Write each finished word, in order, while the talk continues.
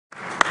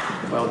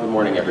Well, good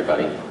morning,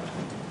 everybody.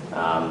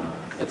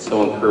 It's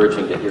so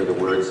encouraging to hear the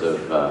words of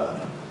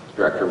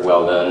Director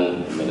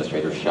Weldon,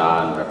 Administrator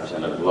Shah, and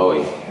Representative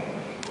Lowy.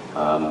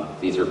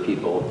 These are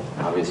people,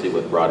 obviously,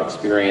 with broad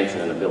experience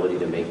and an ability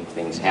to make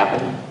things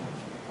happen.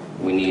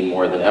 We need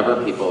more than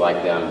ever people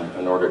like them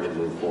in order to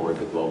move forward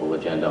the global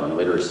agenda on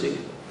literacy.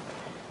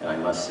 And I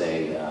must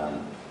say,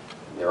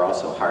 they're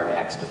also hard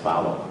acts to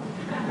follow.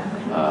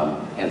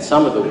 And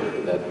some of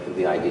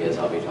the ideas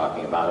I'll be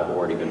talking about have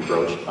already been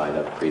broached by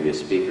the previous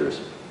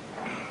speakers.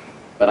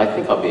 But I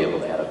think I'll be able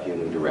to add a few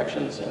new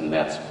directions, and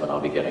that's what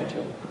I'll be getting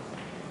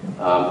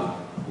to.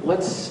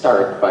 Let's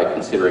start by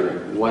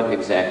considering what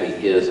exactly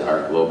is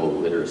our global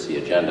literacy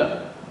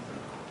agenda.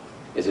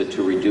 Is it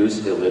to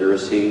reduce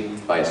illiteracy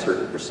by a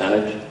certain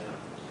percentage?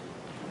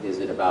 Is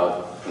it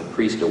about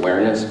increased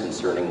awareness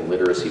concerning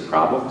literacy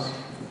problems?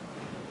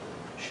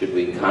 Should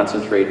we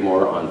concentrate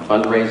more on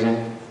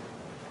fundraising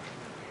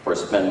or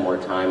spend more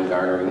time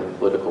garnering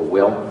political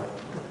will?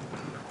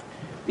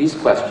 These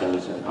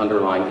questions and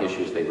underlying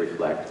issues they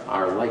reflect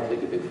are likely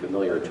to be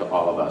familiar to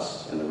all of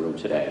us in the room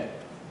today.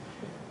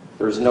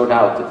 There is no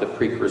doubt that the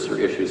precursor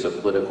issues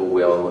of political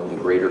will and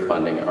greater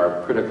funding are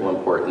of critical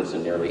importance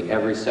in nearly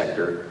every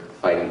sector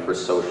fighting for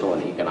social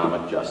and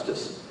economic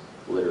justice,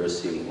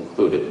 literacy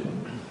included.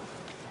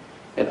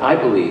 And I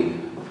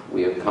believe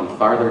we have come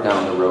farther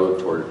down the road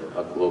toward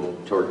global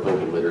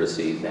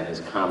literacy than is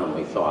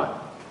commonly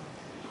thought.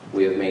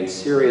 We have made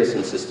serious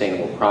and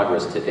sustainable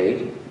progress to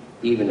date,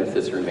 even if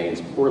this remains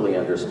poorly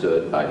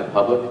understood by the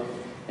public,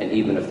 and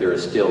even if there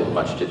is still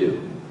much to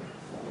do.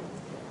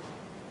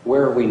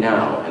 Where are we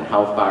now, and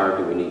how far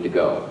do we need to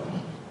go?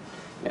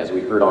 As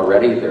we heard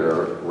already, there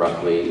are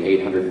roughly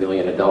 800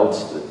 million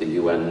adults that the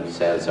UN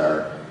says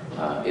are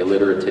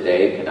illiterate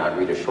today, cannot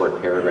read a short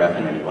paragraph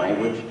in any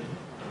language,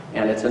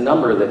 and it's a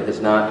number that has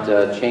not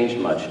changed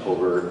much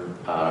over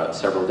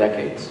several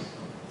decades,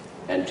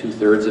 and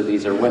 2/3 of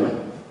these are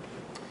women.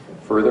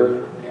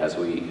 Further, as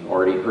we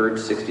already heard,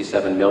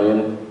 67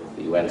 million,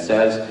 the UN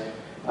says,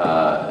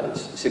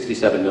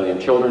 67 million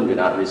children do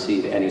not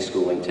receive any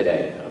schooling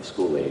today of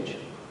school age.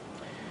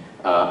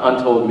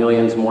 Untold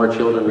millions more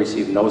children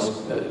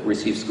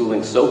receive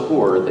schooling so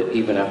poor that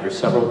even after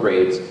several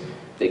grades,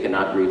 they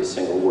cannot read a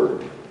single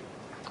word.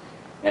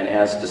 And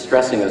as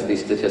distressing as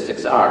these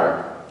statistics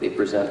are, they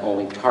present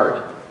only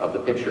part of the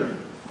picture.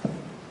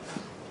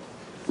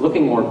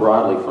 Looking more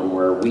broadly from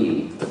where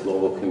we, the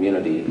global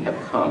community, have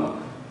come,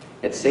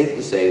 it's safe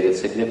to say that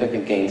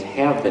significant gains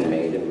have been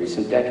made in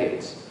recent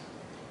decades.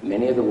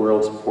 Many of the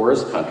world's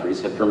poorest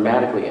countries have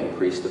dramatically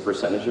increased the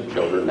percentage of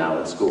children now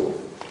in school.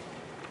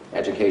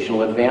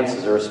 Educational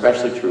advances are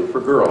especially true for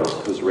girls,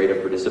 whose rate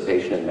of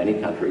participation in many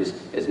countries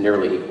is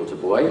nearly equal to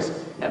boys,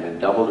 having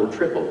doubled or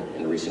tripled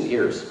in recent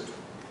years.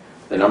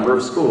 The number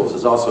of schools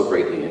has also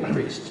greatly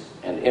increased,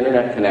 and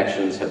internet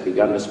connections have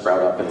begun to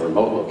sprout up in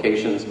remote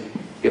locations,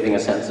 giving a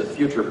sense of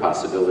future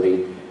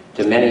possibility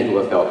to many who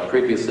have felt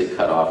previously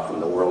cut off from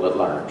the world at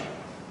large.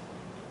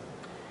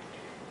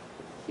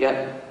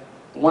 Yet,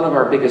 one of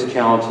our biggest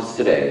challenges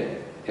today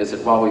is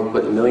that while we've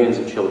put millions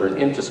of children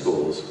into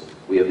schools,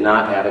 we have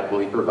not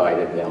adequately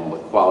provided them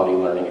with quality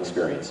learning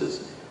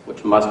experiences,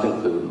 which must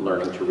include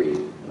learning to read.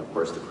 And of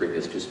course, the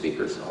previous two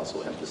speakers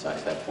also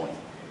emphasized that point.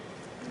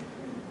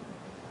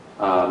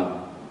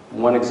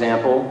 One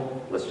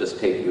example, let's just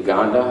take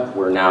Uganda,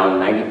 where now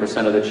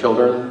 90% of the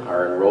children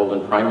are enrolled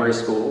in primary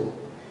school.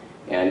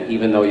 And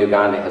even though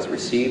Uganda has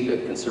received a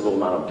considerable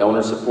amount of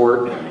donor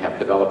support and have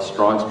developed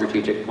strong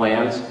strategic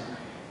plans,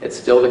 it's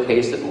still the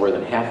case that more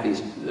than half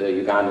the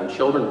Ugandan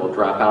children will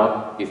drop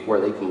out before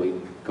they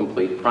can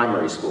complete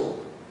primary school.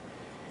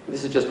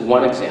 This is just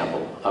one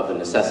example of the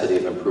necessity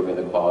of improving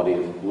the quality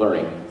of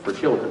learning for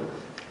children.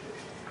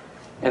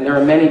 And there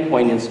are many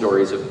poignant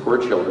stories of poor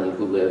children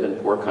who live in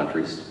poor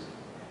countries,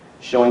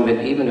 showing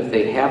that even if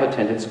they have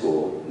attended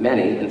school,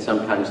 many, and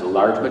sometimes the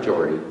large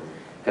majority,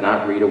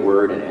 cannot read a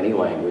word in any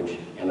language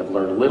and have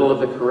learned little of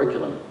the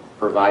curriculum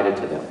provided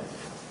to them.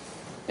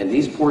 In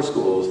these poor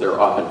schools, there are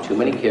often too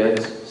many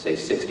kids, say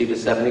 60 to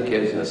 70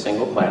 kids in a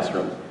single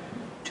classroom,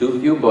 too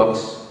few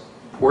books,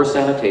 poor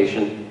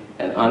sanitation,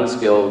 and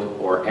unskilled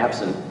or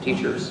absent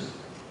teachers.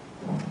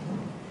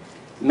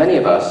 Many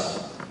of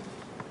us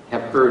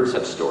have heard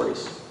such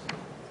stories.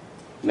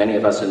 Many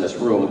of us in this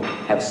room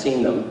have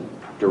seen them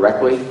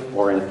directly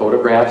or in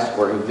photographs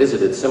or have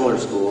visited similar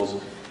schools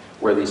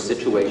where these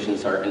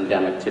situations are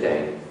endemic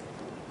today.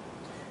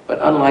 But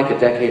unlike a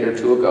decade or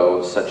two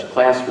ago, such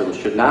classrooms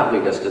should not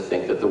lead us to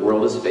think that the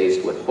world is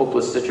faced with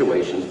hopeless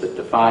situations that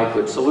defy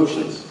good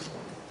solutions.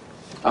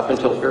 Up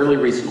until fairly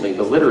recently,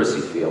 the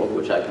literacy field,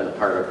 which I've been a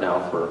part of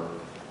now for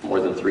more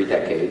than 3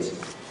 decades,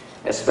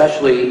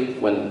 especially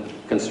when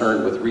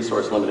concerned with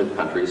resource-limited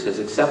countries, has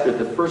accepted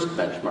the first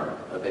benchmark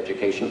of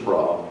education for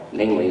all,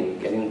 namely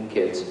getting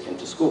kids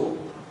into school.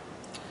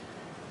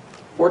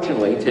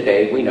 Fortunately,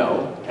 today we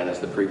know, and as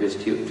the previous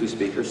two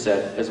speakers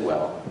said as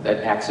well,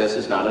 that access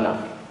is not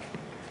enough.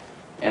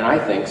 And I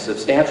think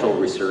substantial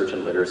research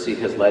in literacy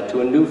has led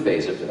to a new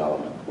phase of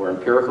development, where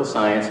empirical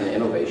science and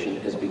innovation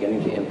is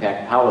beginning to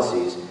impact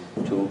policies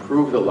to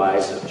improve the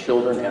lives of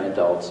children and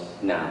adults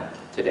now,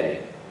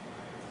 today.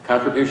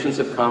 Contributions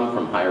have come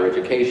from higher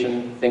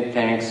education, think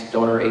tanks,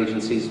 donor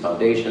agencies,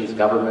 foundations,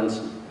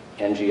 governments,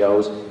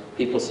 NGOs,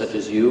 people such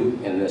as you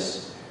in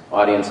this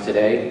audience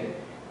today,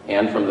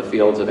 and from the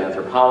fields of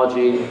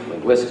anthropology,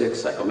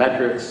 linguistics,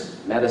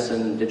 psychometrics,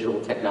 medicine,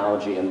 digital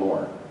technology, and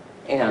more,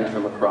 and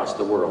from across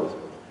the world.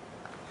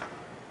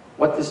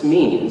 What this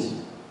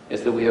means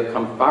is that we have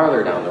come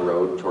farther down the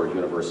road toward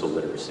universal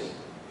literacy.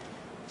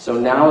 So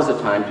now is the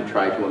time to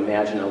try to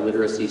imagine a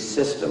literacy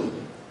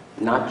system,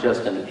 not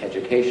just an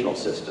educational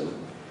system,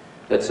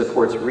 that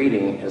supports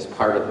reading as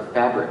part of the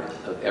fabric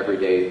of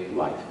everyday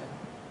life.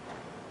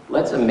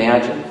 Let's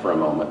imagine for a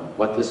moment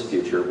what this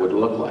future would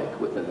look like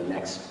within the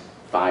next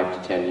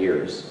 5 to 10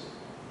 years.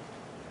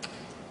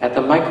 At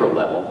the micro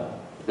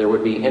level, there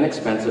would be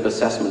inexpensive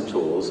assessment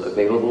tools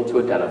available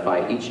to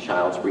identify each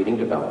child's reading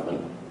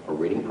development or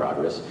reading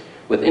progress,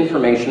 with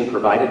information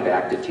provided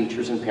back to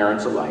teachers and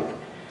parents alike,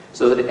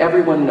 so that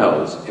everyone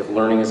knows if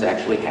learning is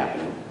actually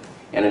happening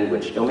and in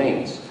which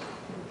domains.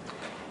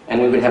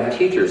 And we would have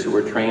teachers who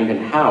were trained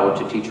in how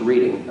to teach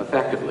reading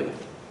effectively.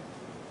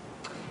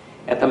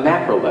 At the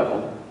macro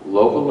level,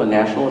 local and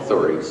national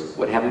authorities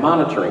would have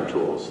monitoring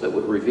tools that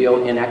would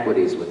reveal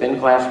inequities within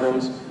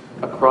classrooms,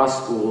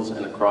 across schools,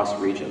 and across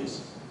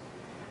regions.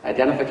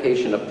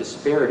 Identification of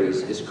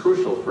disparities is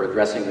crucial for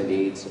addressing the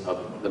needs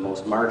of the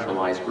most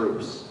marginalized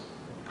groups.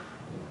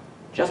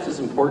 Just as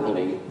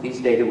importantly,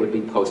 these data would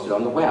be posted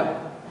on the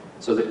web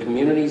so that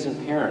communities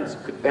and parents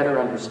could better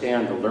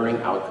understand the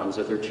learning outcomes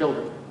of their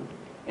children.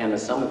 And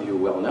as some of you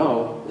well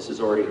know, this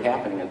is already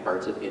happening in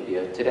parts of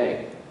India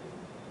today.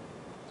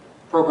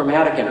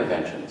 Programmatic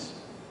interventions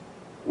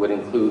would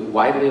include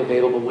widely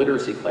available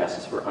literacy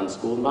classes for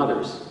unschooled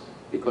mothers,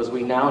 because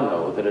we now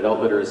know that adult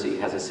literacy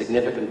has a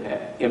significant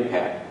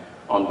impact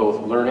on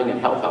both learning and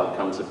health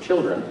outcomes of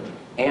children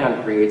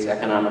and creates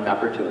economic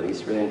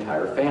opportunities for the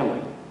entire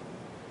family.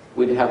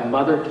 We'd have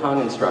mother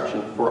tongue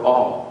instruction for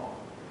all,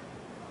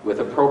 with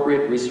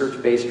appropriate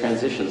research-based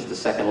transitions to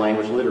second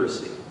language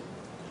literacy.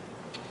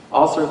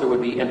 Also, there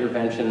would be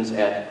interventions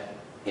at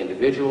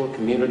individual,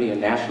 community,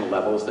 and national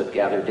levels that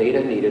gather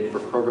data needed for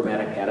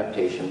programmatic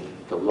adaptation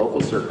to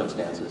local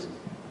circumstances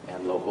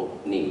and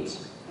local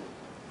needs.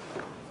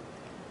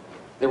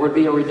 There would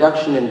be a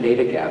reduction in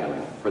data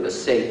gathering for the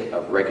sake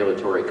of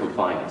regulatory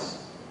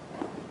compliance.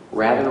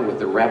 Rather, with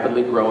the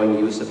rapidly growing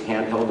use of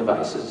handheld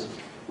devices,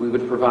 we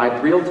would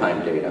provide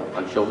real-time data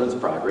on children's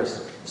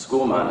progress,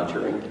 school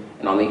monitoring,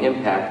 and on the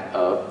impact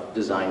of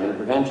design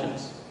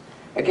interventions.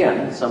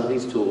 Again, some of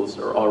these tools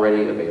are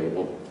already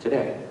available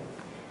today.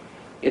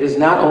 It is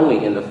not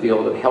only in the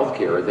field of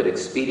healthcare that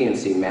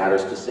expediency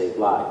matters to save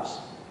lives.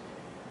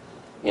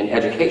 In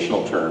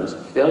educational terms,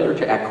 failure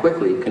to act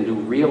quickly can do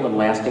real and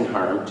lasting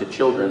harm to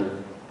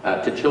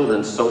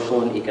children's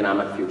social and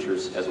economic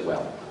futures as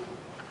well.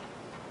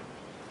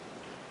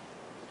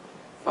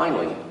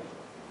 Finally,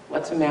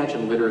 let's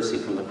imagine literacy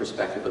from the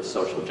perspective of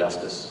social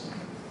justice.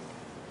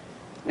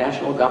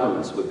 National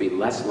governments would be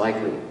less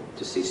likely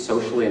to see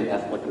socially and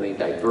ethnically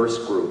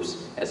diverse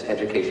groups as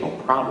educational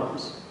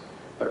problems,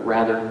 but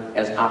rather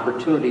as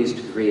opportunities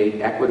to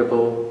create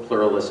equitable,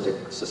 pluralistic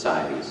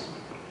societies.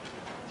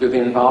 Through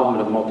the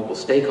involvement of multiple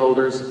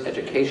stakeholders,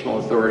 educational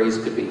authorities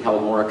could be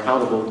held more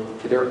accountable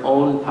to their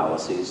own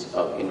policies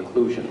of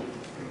inclusion.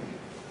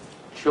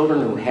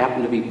 Children who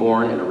happen to be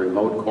born in a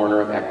remote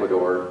corner of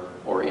Ecuador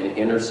or in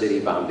inner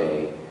city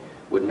Bombay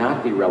would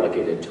not be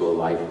relegated to a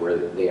life where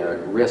they are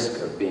at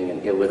risk of being an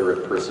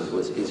illiterate person who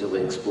is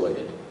easily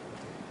exploited.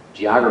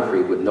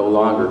 Geography would no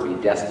longer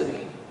be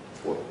destiny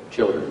for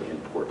children in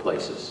poor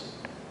places.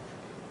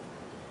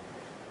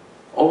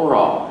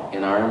 Overall,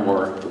 in our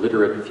more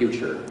literate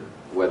future,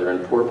 whether in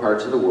poor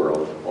parts of the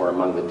world or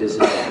among the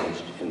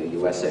disadvantaged in the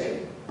USA,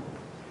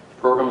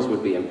 programs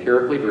would be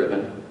empirically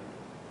driven,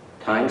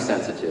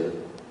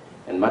 time-sensitive,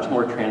 and much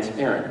more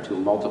transparent to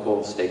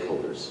multiple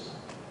stakeholders.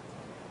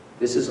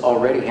 This is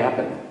already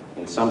happening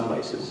in some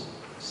places,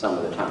 some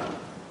of the time.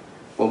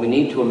 What we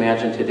need to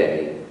imagine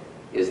today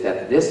is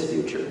that this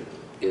future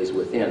is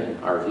within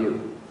our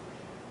view.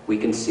 We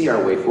can see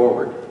our way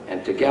forward,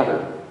 and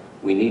together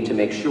we need to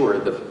make sure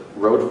the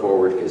road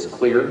forward is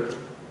clear,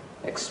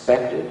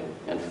 expected,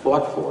 and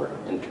fought for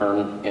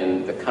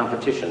in the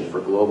competition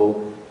for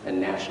global and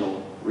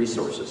national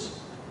resources.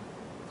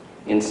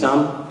 In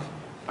sum,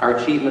 our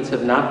achievements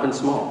have not been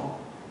small,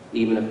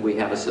 even if we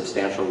have a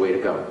substantial way to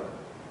go.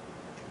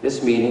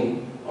 This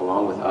meeting,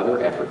 along with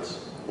other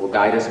efforts, will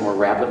guide us more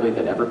rapidly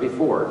than ever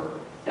before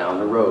down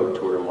the road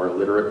toward a more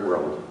literate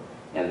world.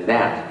 And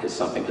that is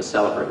something to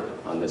celebrate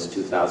on this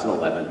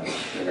 2011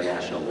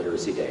 International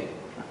Literacy Day.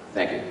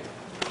 Thank you.